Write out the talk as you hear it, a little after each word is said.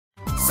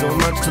so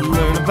much to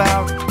learn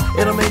about.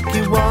 It'll make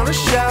you wanna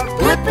shout,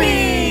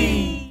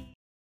 Blippi!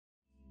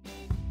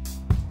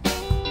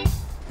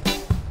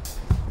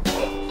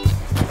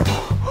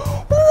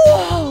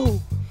 Whoa!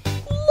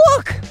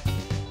 Look!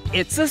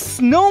 It's a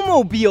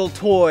snowmobile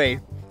toy.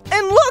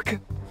 And look!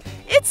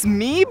 It's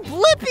me,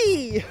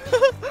 Blippi!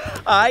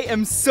 I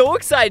am so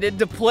excited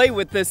to play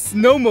with this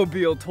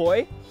snowmobile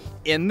toy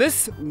in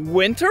this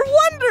winter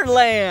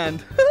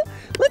wonderland.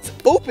 Let's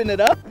open it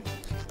up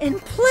and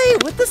play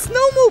with the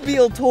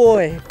snowmobile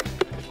toy.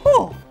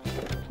 Oh,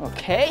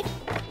 okay.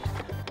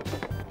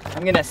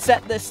 I'm gonna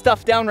set this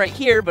stuff down right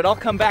here, but I'll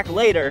come back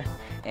later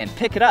and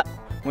pick it up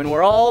when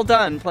we're all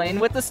done playing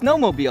with the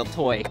snowmobile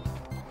toy.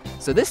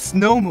 So this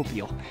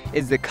snowmobile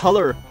is the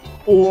color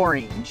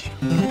orange.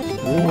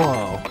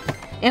 Whoa.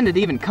 And it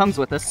even comes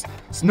with a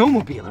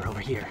snowmobiler over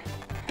here.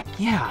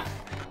 Yeah,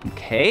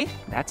 okay,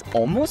 that's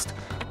almost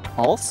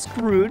all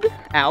screwed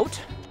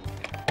out.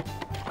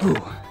 Ooh,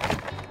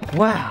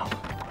 wow.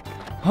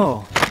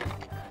 Oh,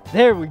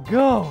 there we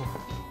go.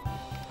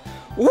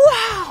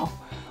 Wow,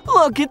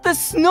 look at the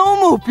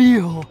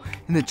snowmobile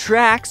and the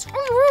tracks.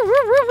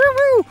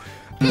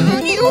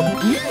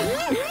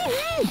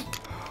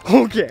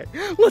 Okay,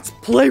 let's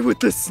play with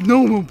the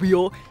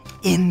snowmobile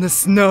in the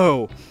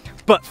snow.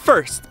 But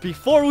first,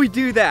 before we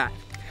do that,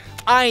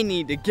 I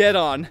need to get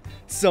on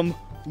some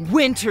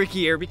winter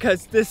gear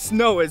because this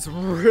snow is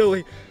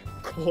really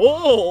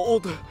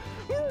cold.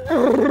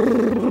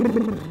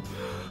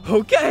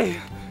 Okay,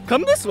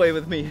 come this way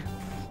with me.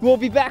 We'll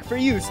be back for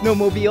you,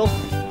 snowmobile.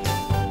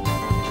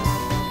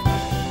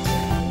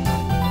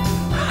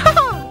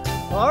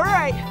 All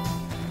right,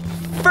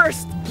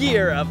 first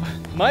gear of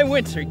my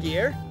winter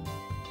gear,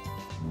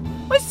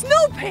 my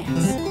snow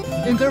pants,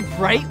 and they're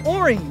bright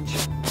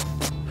orange.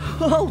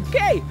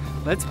 Okay,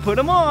 let's put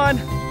them on.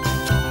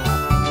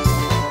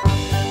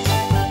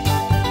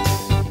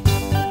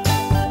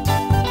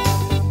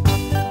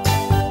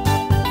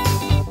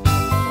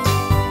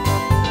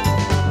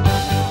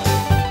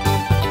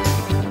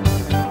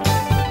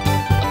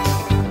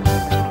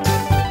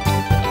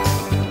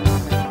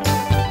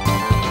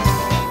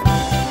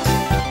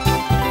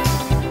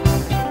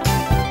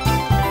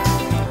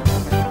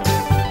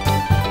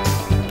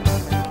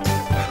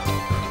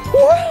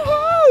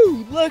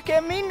 Look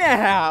at me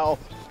now.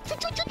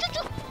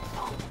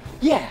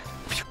 Yeah.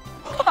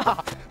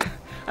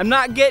 I'm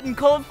not getting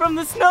cold from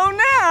the snow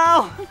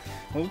now.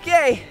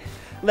 Okay,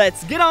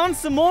 let's get on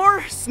some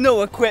more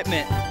snow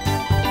equipment.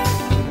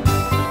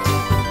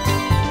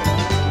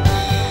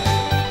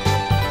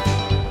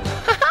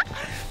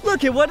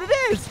 Look at what it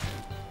is.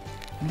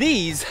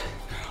 These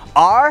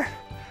are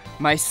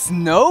my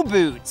snow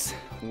boots.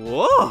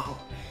 Whoa.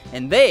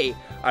 And they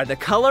are the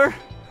color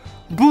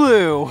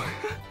blue.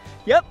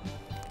 Yep.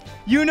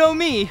 You know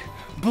me,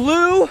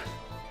 blue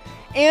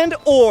and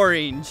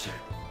orange.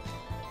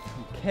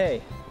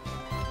 Okay.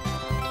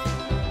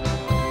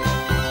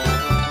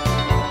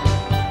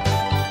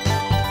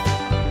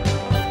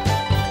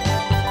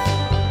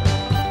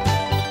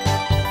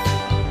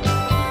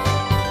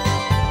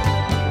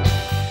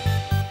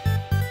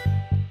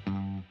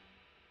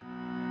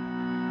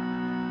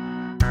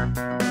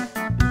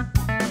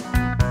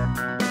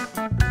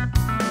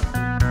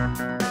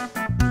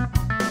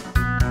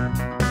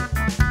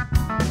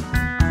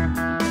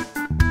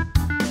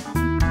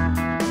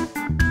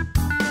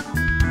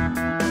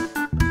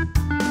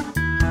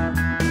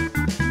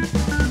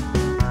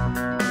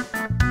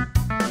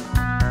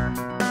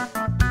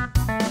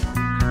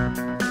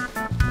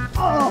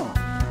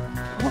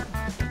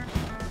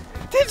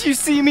 Did you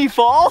see me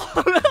fall?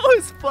 That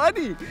was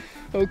funny.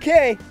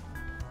 Okay,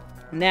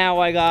 now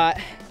I got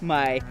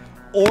my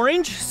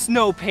orange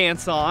snow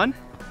pants on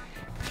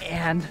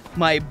and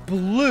my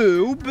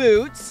blue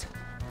boots.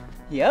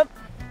 Yep.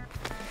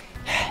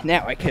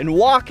 Now I can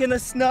walk in the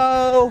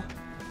snow.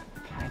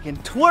 I can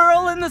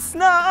twirl in the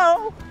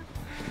snow.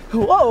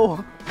 Whoa,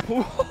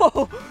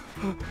 whoa,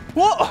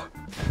 whoa.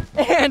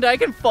 And I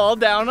can fall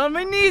down on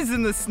my knees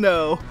in the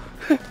snow.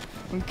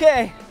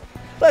 Okay,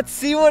 let's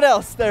see what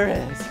else there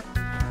is.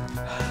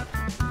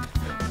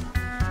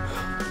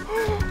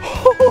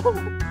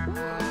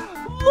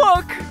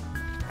 Look!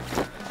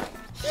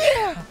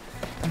 Yeah!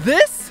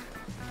 This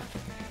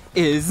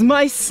is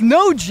my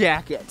snow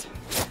jacket.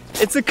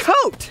 It's a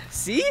coat,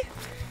 see?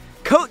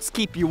 Coats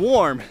keep you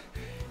warm,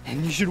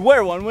 and you should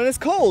wear one when it's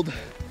cold.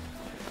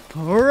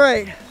 All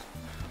right.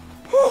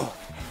 Whew.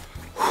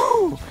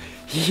 Whew.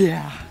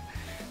 Yeah.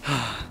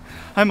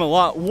 I'm a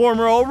lot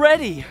warmer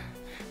already.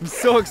 I'm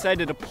so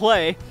excited to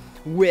play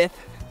with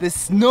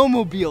this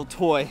snowmobile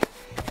toy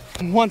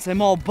once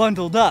I'm all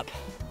bundled up.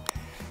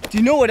 Do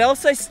you know what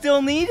else I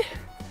still need?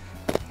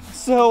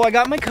 So I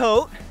got my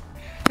coat,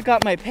 I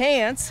got my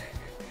pants,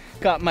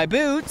 got my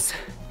boots.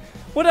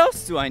 What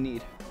else do I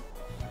need?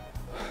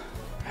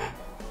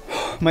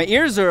 My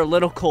ears are a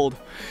little cold.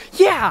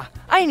 Yeah,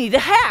 I need a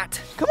hat.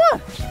 Come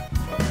on.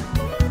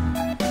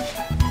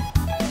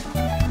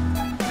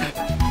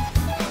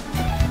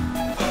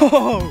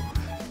 Oh,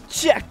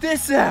 check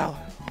this out.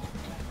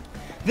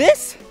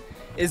 This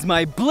is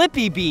my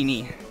Blippi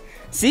beanie.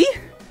 See?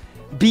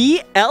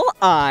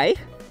 B-L-I-P-P-I.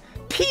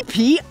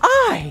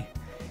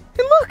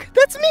 And look,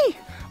 that's me,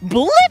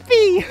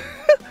 Blippi.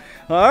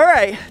 All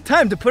right,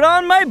 time to put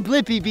on my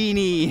Blippi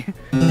beanie.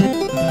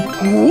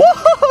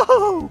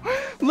 Whoa!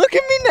 Look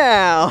at me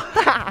now.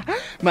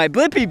 My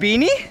Blippi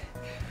beanie,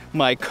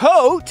 my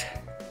coat,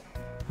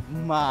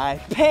 my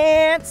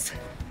pants,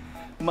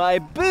 my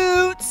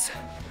boots.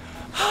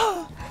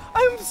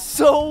 I'm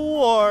so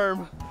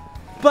warm.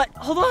 But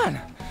hold on,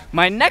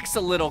 my neck's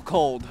a little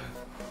cold.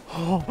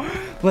 Oh,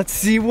 let's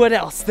see what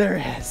else there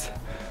is.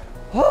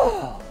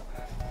 Oh,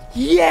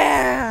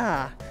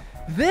 yeah!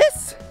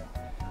 This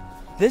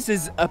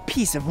is a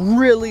piece of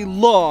really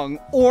long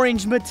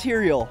orange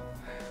material.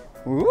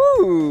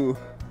 Ooh,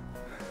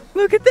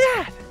 look at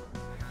that.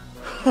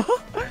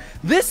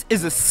 This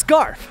is a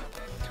scarf.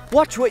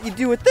 Watch what you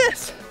do with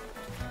this.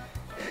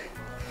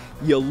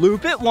 You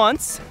loop it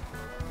once,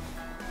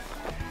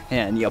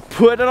 and you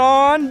put it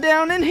on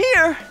down in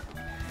here.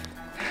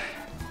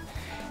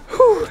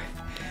 Whew.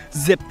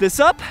 Zip this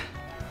up.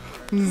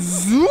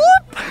 Zoop!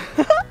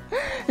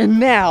 And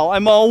now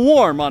I'm all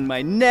warm on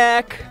my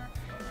neck.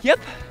 Yep,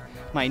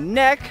 my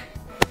neck,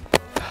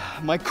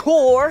 my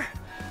core,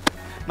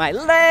 my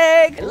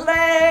legs,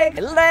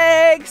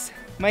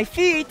 my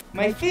feet.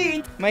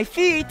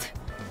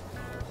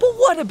 But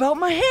what about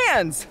my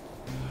hands?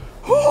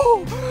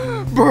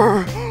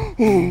 Brr.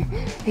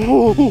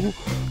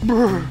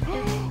 Brr.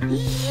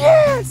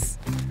 Yes!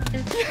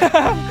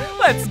 Yeah.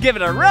 Let's give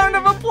it a round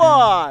of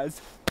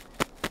applause.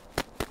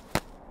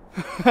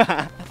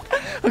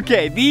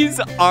 Okay, these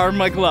are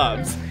my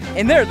gloves,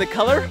 and they're the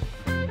color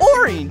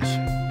orange.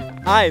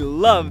 I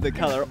love the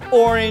color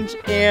orange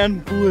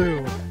and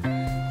blue.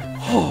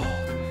 Oh,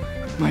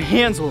 my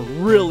hands were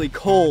really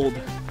cold,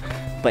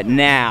 but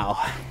now,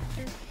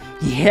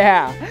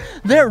 yeah,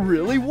 they're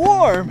really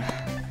warm.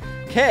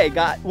 Okay,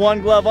 got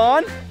one glove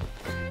on.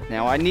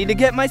 Now I need to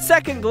get my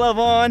second glove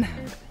on.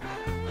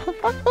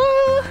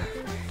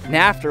 And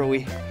after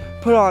we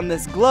put on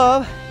this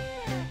glove,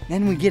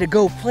 then we get to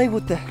go play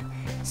with the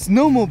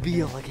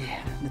snowmobile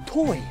again, the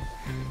toy.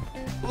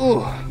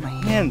 Oh, my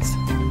hands.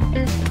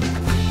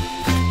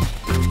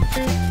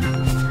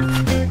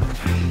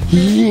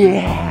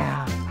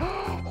 Yeah!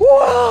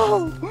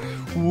 Whoa!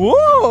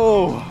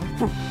 Whoa!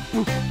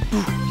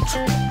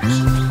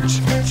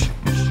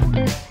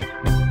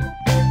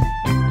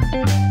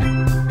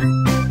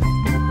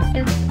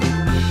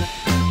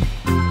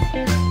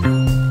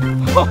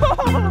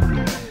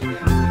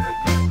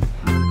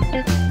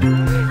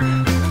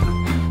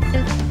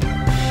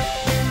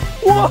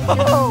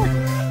 Whoa!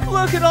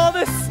 Look at all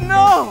this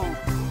snow!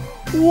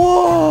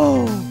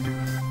 Whoa!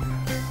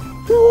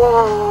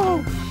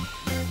 Whoa!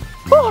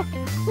 Oh,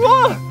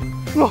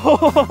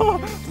 whoa!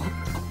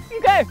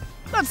 Okay,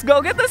 let's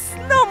go get the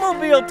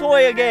snowmobile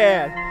toy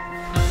again!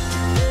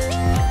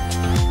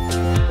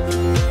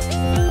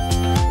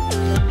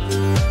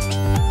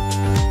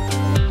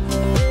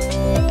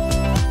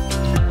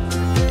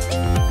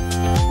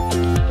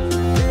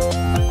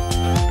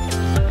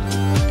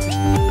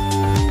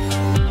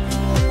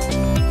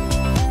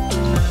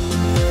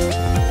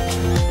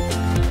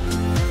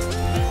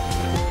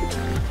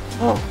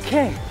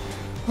 Okay,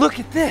 look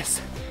at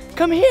this.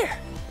 Come here.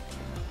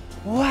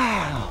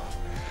 Wow,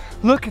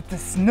 look at the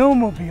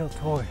snowmobile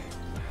toy.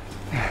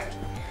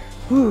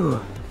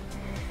 Ooh.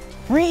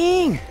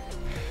 Ring,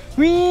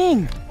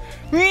 ring,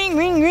 ring,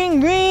 ring,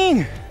 ring,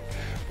 ring.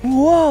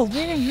 Whoa,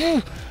 ring,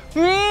 ring,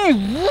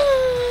 ring.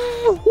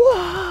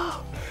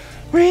 Whoa,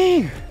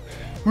 ring,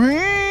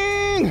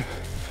 ring,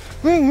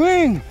 ring,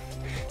 ring.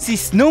 See,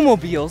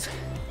 snowmobiles,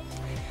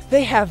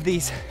 they have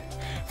these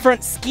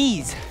front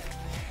skis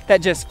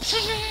that just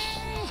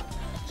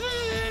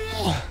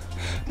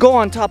go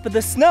on top of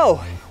the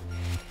snow.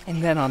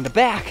 And then on the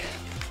back,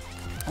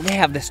 they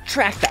have this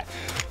track that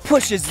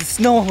pushes the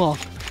snow along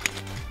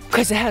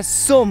because it has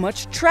so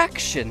much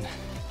traction.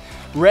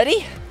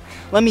 Ready?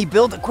 Let me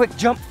build a quick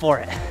jump for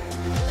it.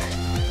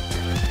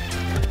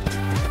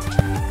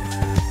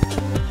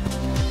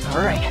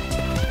 All right.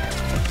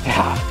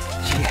 Yeah.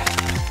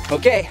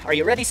 Okay, are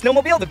you ready,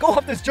 snowmobile, to go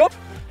off this jump?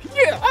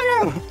 Yeah, I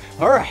am.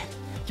 All right,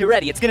 you're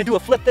ready. It's gonna do a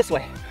flip this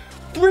way.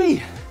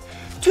 3,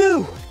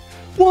 2,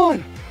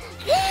 1.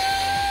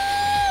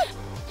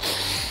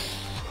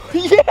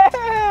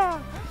 Yeah!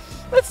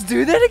 Let's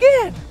do that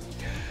again.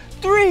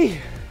 3,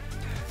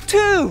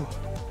 2,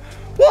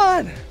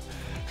 1.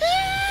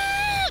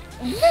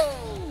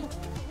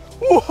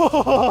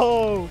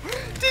 Whoa!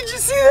 Did you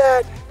see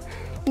that?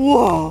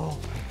 Whoa!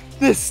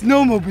 This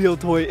snowmobile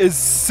toy is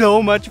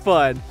so much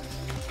fun.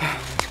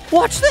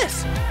 Watch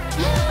this.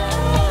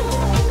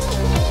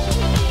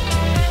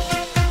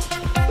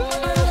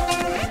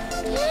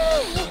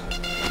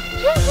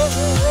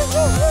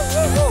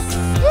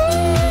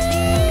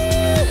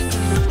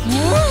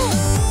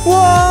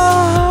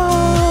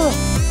 Whoa!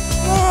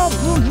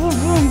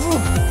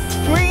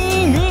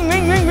 Ring, ring,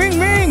 ring, ring, ring,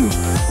 ring!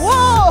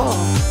 Whoa!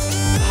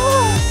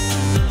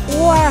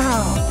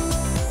 Wow!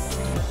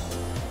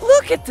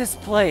 Look at this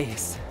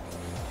place.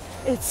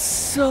 It's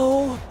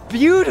so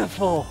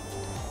beautiful.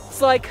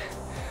 It's like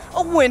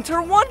a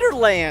winter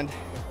wonderland.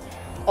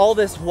 All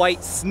this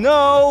white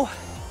snow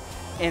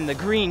and the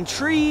green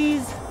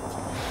trees.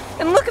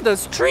 And look at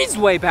those trees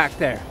way back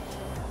there.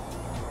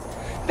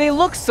 They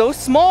look so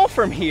small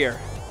from here.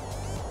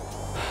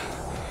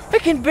 I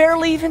can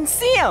barely even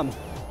see them.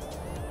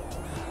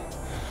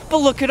 But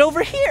look at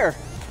over here.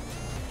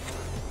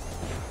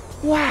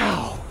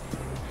 Wow.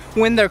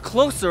 When they're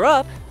closer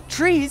up,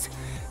 trees,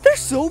 they're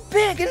so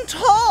big and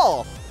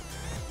tall.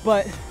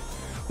 But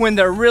when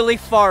they're really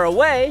far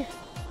away,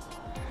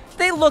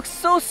 they look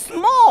so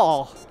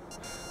small.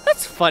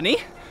 That's funny,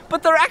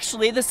 but they're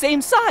actually the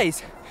same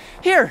size.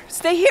 Here,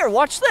 stay here,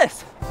 watch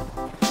this.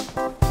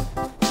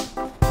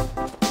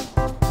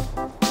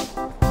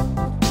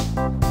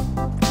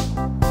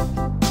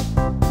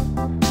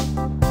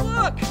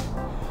 Look,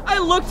 I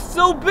looked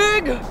so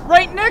big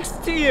right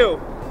next to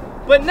you,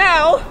 but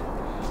now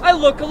I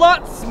look a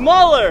lot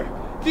smaller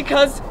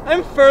because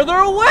I'm further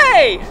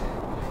away.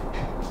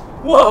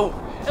 Whoa,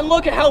 and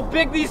look at how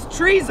big these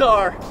trees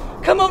are.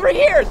 Come over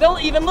here, they'll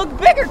even look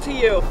bigger to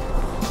you.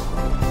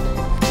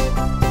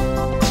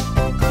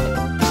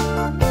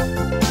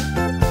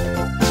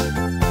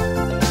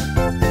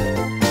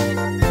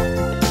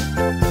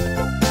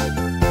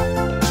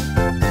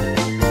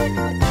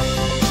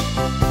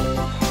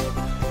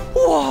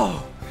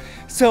 Whoa,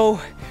 so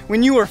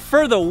when you were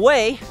further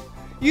away,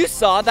 you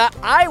saw that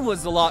I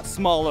was a lot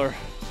smaller.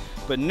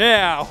 But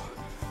now,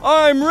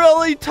 I'm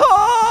really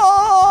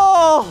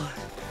tall!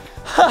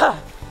 Ha!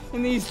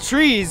 And these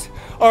trees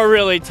are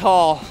really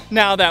tall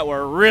now that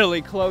we're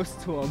really close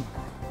to them.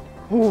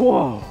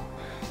 Whoa,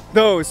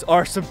 those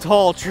are some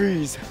tall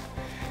trees.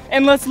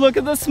 And let's look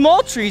at the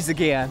small trees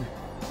again.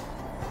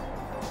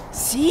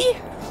 See?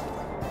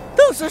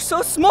 Those are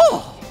so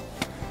small.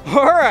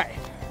 All right,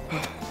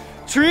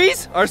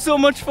 trees are so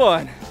much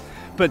fun,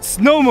 but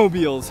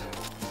snowmobiles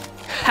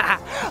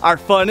are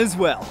fun as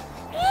well.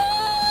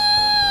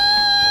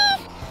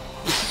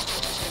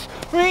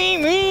 Me,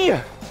 me,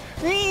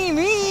 me,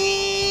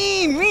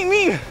 me, me, me,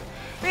 me,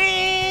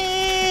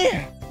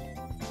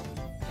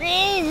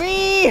 me,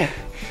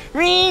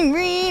 me,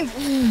 me,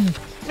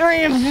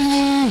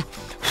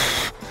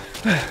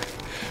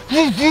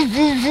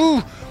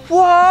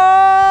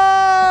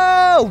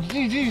 whoa!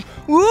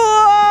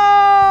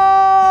 Whoa!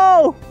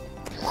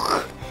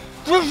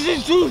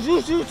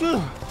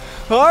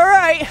 All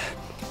right,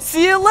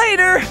 see you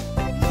later.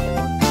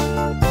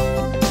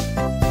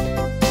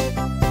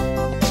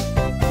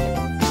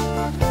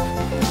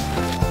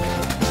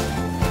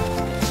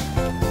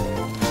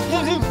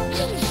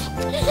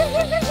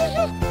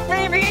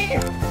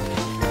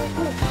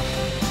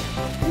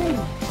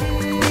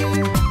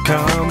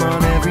 Come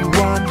on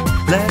everyone,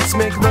 let's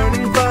make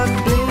learning fun.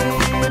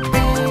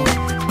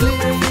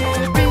 Blippi,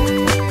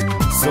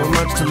 Blippi. So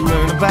much to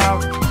learn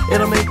about,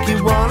 it'll make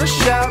you wanna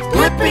shout.